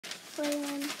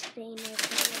everyone, today in our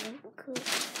video, cool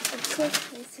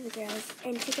place for the girls,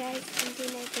 and today I'm doing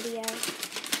a video.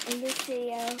 In this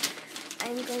video,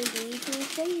 I'm going to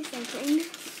show you something.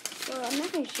 Well, I'm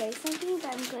not going to show you something,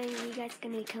 but you guys are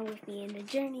going to come with me in the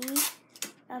journey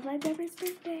of my brother's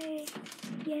birthday.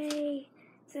 Yay!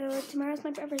 So tomorrow's my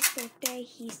brother's birthday.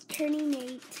 He's turning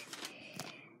 8.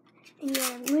 And yeah,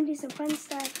 I'm going to do some fun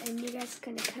stuff, and you guys are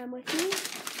going to come with me.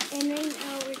 And right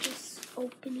now, we're just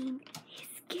opening his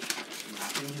gift.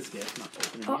 Wrapping his gift, not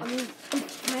opening I it. mean,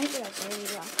 my gift already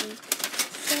wrapping.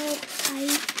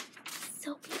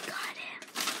 So we got him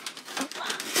a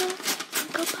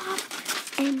Funko Pop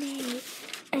and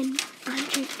an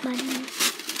 100 money.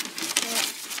 So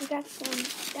we got some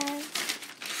stuff,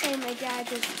 and my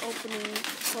dad is opening.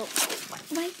 Well,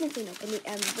 why is nothing opening?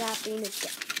 Wrapping his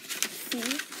gift. See,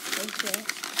 right here.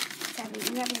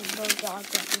 We have a little dog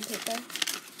wrapping paper.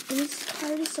 And this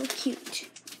card is so cute.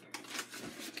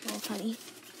 Oh, funny.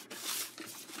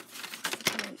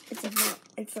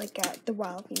 It's like the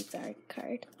Wild Things Art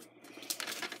card.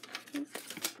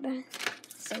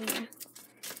 So yeah,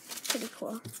 pretty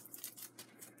cool.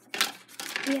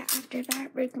 Yeah, after that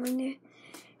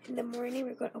in the morning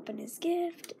we're going to open his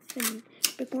gift. Then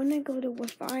we're going to go to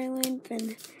Wolf Island.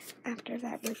 Then after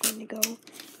that we're going to go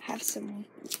have some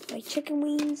like chicken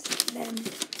wings. Then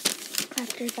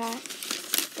after that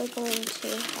we're going to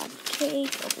have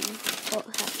cake,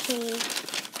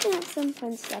 and have some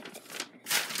fun stuff.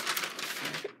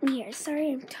 Yeah,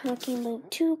 sorry I'm talking a little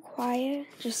too quiet.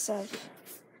 I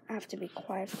have to be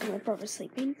quiet because my brother's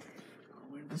sleeping.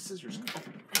 Where the scissors go?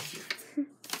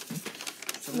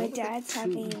 My dad's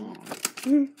having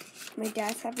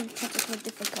technical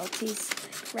difficulties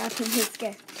wrapping his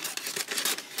gift.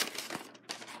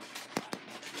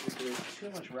 There's too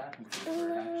much wrapping.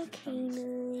 Hello,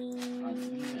 Canine.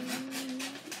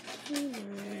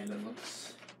 And it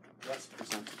looks less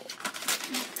presentable.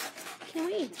 Why are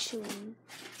you chewing?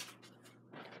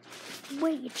 Why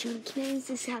are you chewing? Can I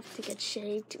just have to get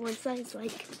shaved? One side's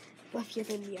like fluffier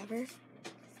than the other.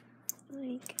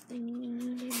 Like, I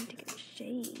need him to get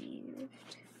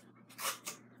shaved.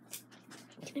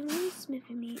 Can I really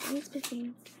sniffing me? Are you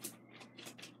sniffing?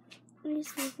 Are you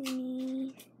sniffing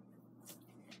me?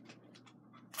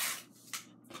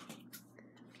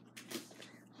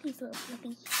 He's a little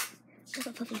fluffy.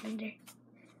 Little fluffy thunder.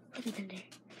 Fluffy thunder.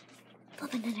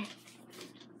 Fluffy thunder.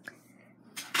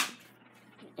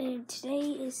 And today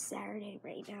is Saturday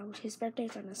right now. His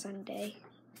birthday's on a Sunday.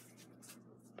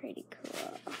 Pretty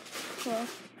cool. Well,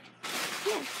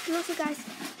 yeah. And also, guys,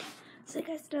 so you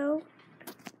guys know,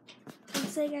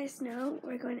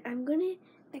 I'm gonna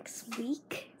next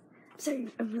week. Sorry,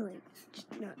 I'm really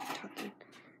not talking.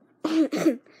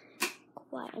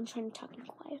 Quiet. I'm trying to talk in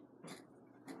quiet.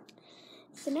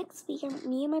 So next week,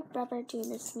 me and my brother are doing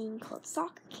this thing called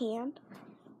soccer camp,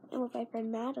 and with my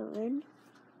friend Madeline.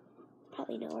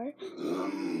 Probably know her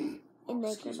in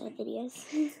like one of my videos.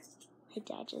 My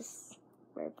dad just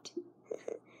burped.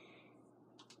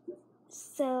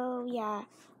 So yeah,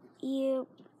 you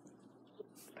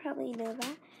probably know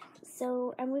that.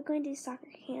 So we're going to do soccer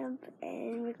camp,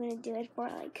 and we're going to do it for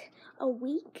like a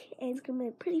week, and it's going to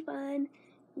be pretty fun.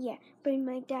 Yeah, but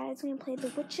my dad's going to play The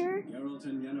Witcher.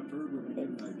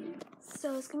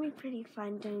 So it's going to be pretty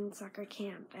fun doing soccer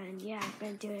camp, and yeah, I'm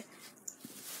going to do it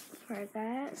for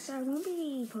that. So I won't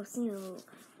be posting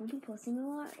a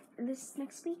lot this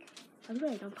next week. I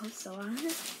really don't post a lot.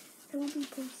 I won't be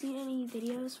posting any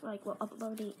videos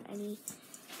uploading any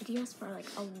videos for like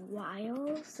a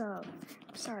while. So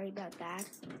sorry about that.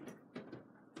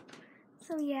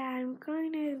 So yeah, I'm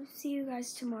going to see you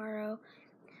guys tomorrow.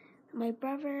 My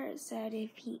brother said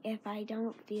if I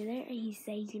don't feel it, he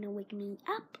said he's gonna wake me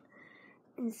up,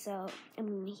 and so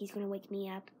he's gonna wake me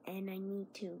up, and I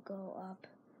need to go up.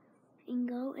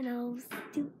 And I'll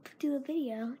do a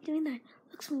video doing that.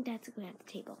 Looks like my dad's going at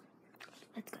the table.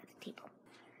 Let's go at the table.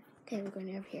 Okay, we're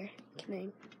going over here. Can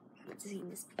I see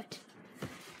this butt?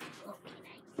 Oh,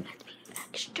 can I have to be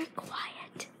extra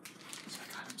quiet? So I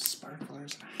got him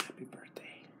sparklers and a happy birthday.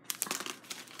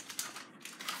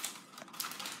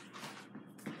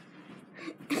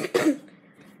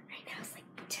 Right now it's like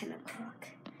 10 o'clock.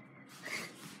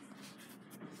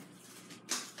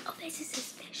 Oh, this is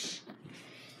his fish.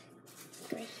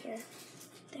 Right here.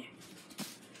 There.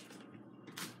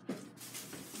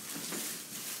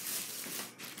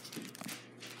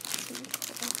 Some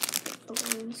cool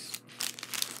balloons.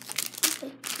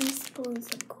 These balloons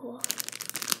look cool.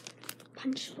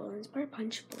 Punch balloons. Where are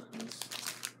punch balloons?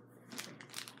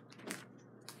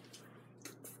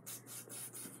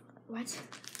 What?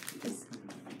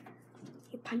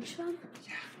 You punch them?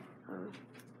 Yeah. Oh.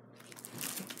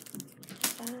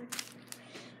 So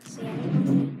yeah,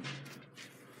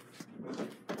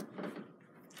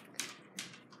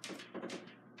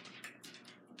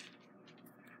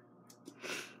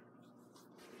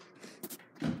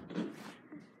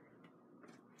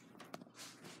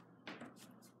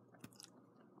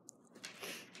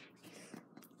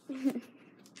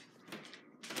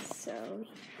 so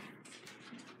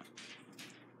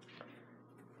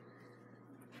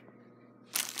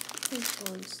these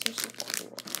ones, they're so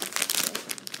cool.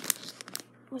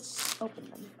 Let's open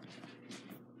them.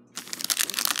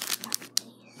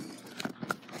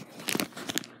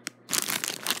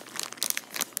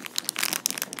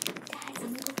 Guys,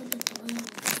 I'm gonna open the balloons.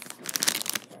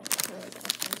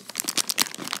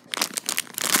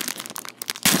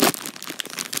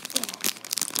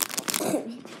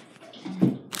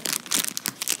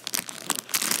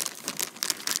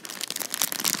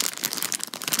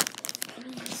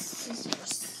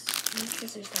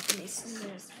 Scissors, like any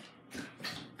scissors.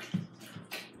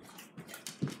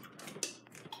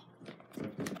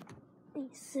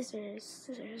 Scissors.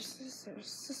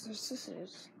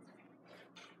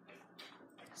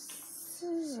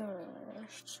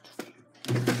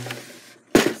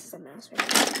 This is a mouse right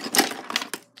here.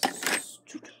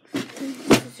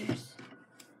 Scissors.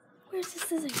 Where's the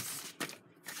scissors?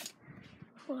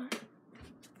 Floor.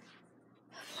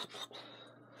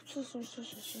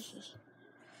 Scissors.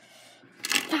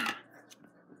 Ah.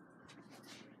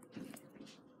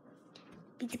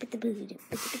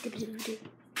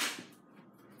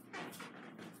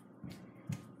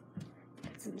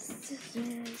 Some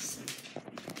scissors.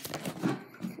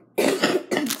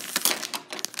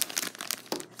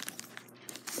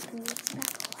 Open this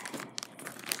back away.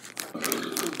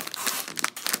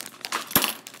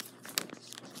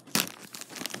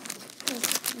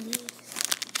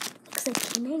 Looks like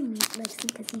Canaan likes them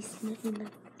because he's sniffing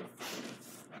them.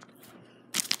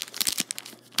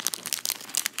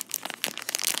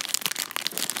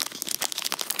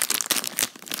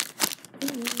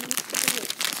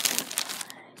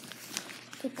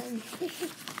 You're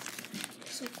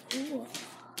so cool.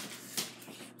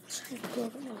 Let's try to blow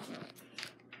it out.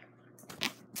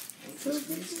 So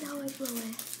this is how I blow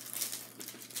it.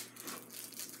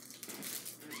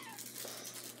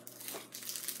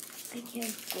 I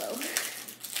can't blow.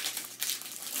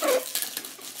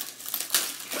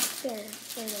 There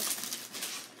it is.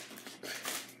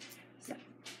 So,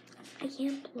 I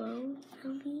can't blow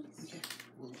on these. Okay,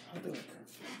 well, I'll do it then.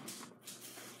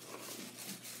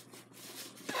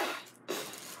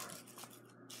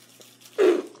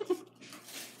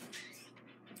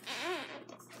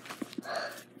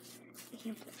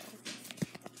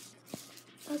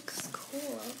 Looks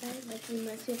cool. That like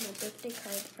reminds me of my birthday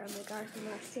card from the guy from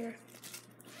last year.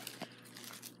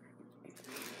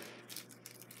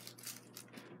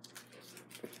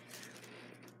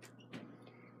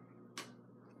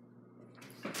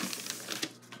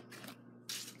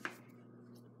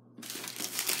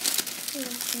 The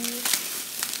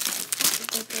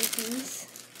birthday things.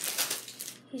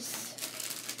 He's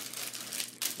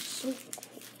so cool.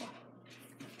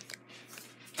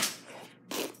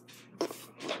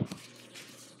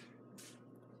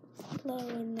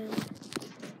 Blowing them.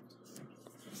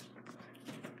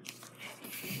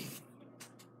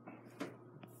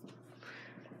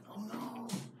 Oh no.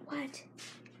 What?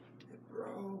 It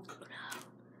broke. No.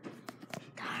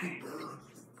 Darn.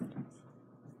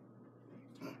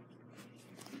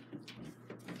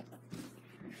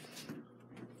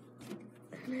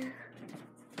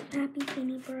 Happy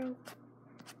Penny broke.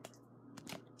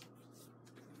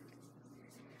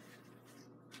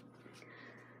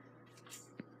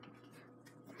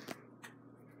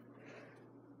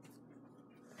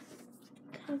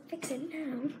 I'll fix it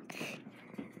now.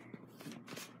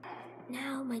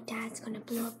 Now my dad's gonna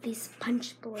blow up these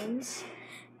punch balloons,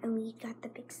 and we got the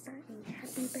big sign,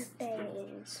 "Happy Birthday,"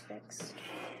 and it's fixed.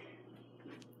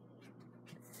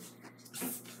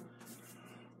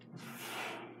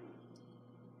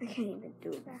 I can't even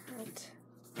do that.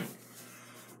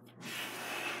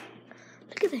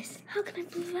 Look at this. How can I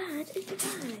blow that into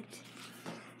that?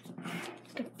 I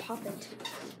can pop it.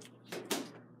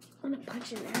 I want to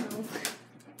punch it now.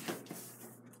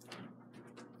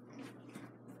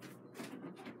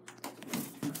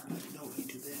 No, you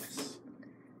do this.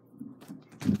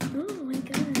 Oh my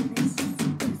god, that's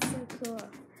so cool.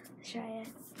 Let's try it.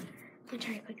 I'm gonna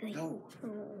try it quickly. No.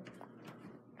 Oh.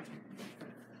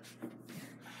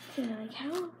 So like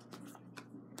how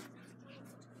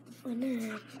on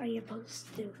earth are you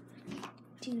supposed to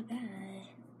do that?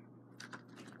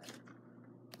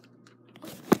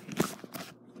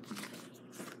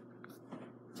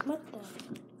 What the?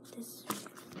 This.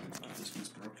 This one's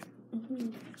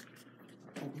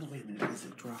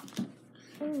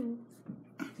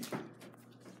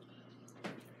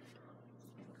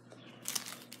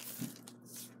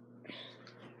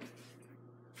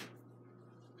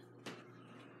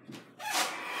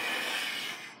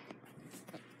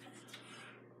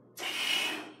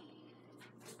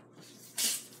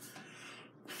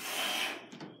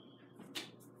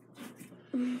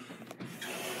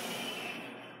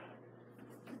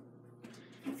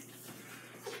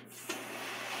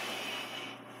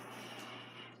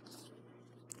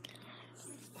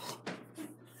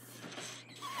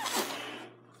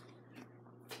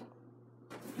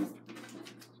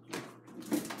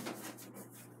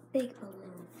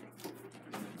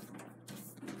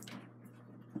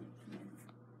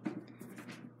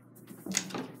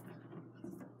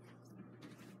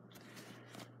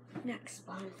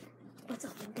fun. Let's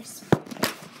open this.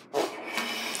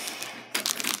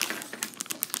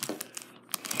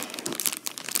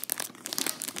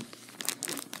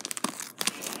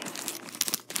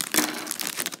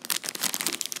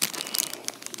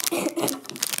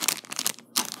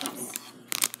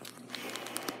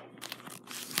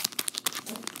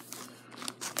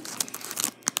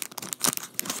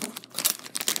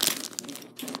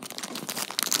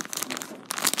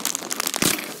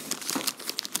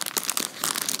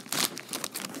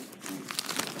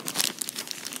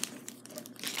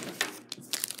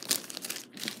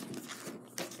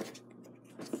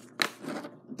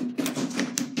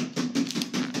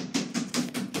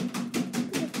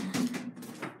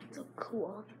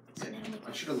 Cool. So now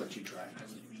I should have let you try it. I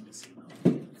didn't mean to say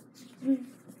no.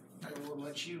 I will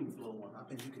let you blow one up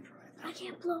and you can try it. I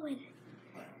can't blow it.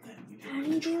 Well, then you How do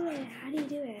you do it? How do you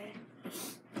do it?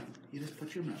 You just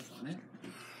put your mouth on it.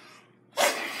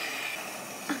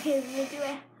 Okay, I'm gonna do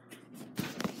it.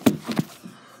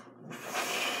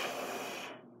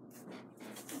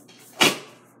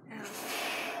 Ow.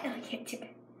 No, I can't do it.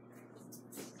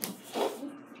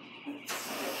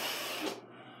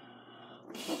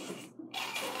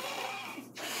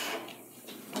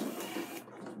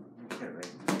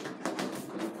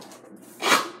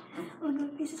 Oh no,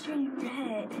 this is turning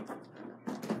red.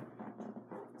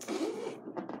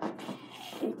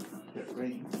 It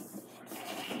rains.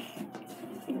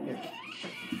 Here,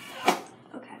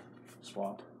 Okay.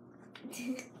 swap. I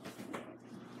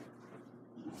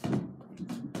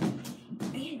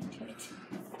can't do it.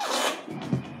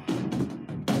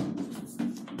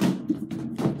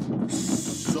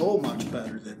 So much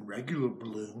better than regular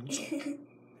balloons.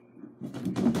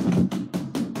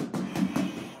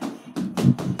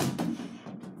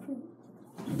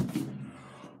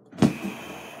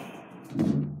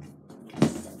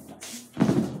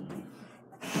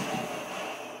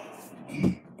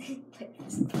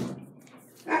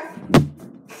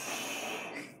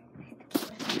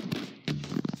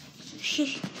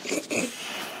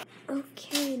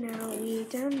 Okay, now we've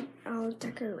done all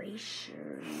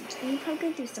decorations. I'm probably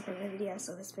gonna do stuff in my video,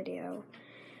 so this video,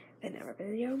 and never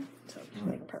video, so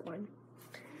like part 1.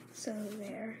 So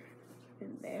there,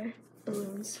 and there,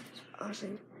 balloons.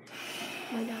 Awesome.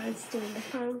 My dad's doing the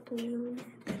final balloon,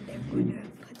 and they're gonna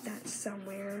put that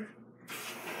somewhere.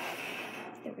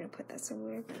 They're gonna put that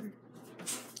somewhere.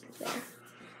 There.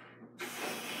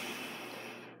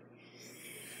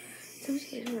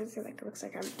 Sometimes it looks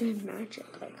like I'm doing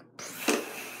magic, like.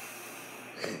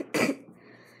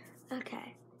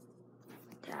 Okay.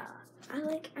 I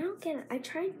don't get it.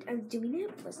 I'm doing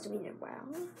it, was doing it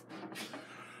well,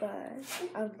 but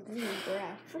I was losing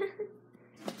breath.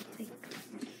 Like,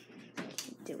 I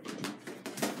can't do it.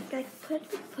 Like, put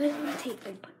it on tape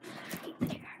and put it right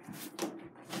there.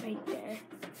 Right there.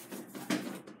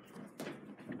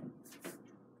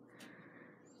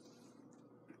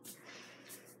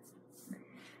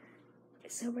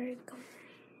 So we're going.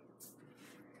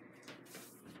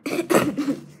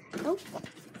 Oh.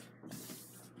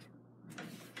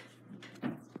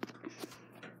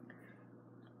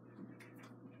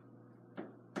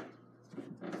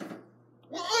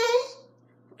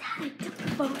 Daddy, don't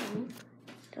fall.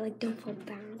 Don't fall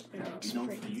down. You know,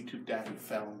 the YouTube daddy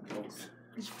fell and broke.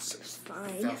 It's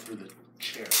fine. Fell through the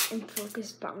chair. And broke his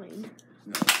spine.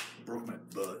 No, broke my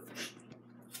butt.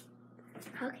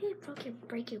 How can you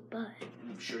break your butt?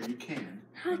 I'm sure you can.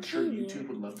 How I'm sure can you? YouTube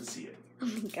would love to see it. Oh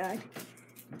my god.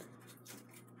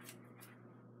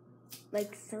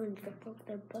 Like someone that broke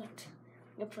their butt.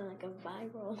 You'll put like a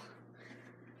viral.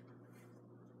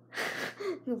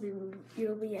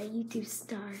 You'll be a YouTube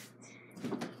star.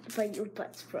 But your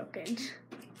butt's broken.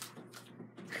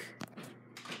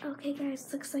 Okay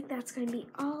guys, looks like that's gonna be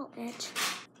all it.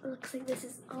 Looks like this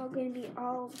is all going to be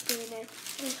all doing it.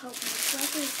 I hope my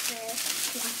brother's there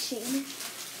watching.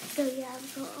 So yeah,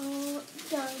 we're all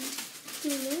done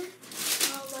doing it.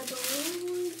 All my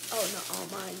balloons. Oh, not all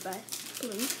mine, but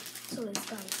balloons. So this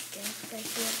guy's gift right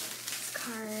here. This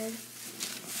card.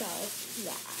 So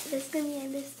yeah, this is going to be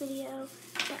in this video.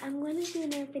 But I'm going to do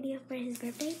another video for his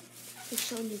birthday. To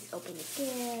show him he's opening a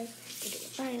gift, to do a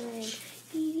violin,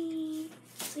 eating.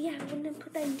 So yeah, I'm going to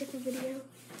put that in a different video.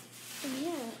 And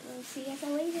yeah, I'll see you guys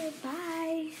later.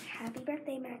 Bye. Happy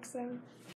birthday, Maxim.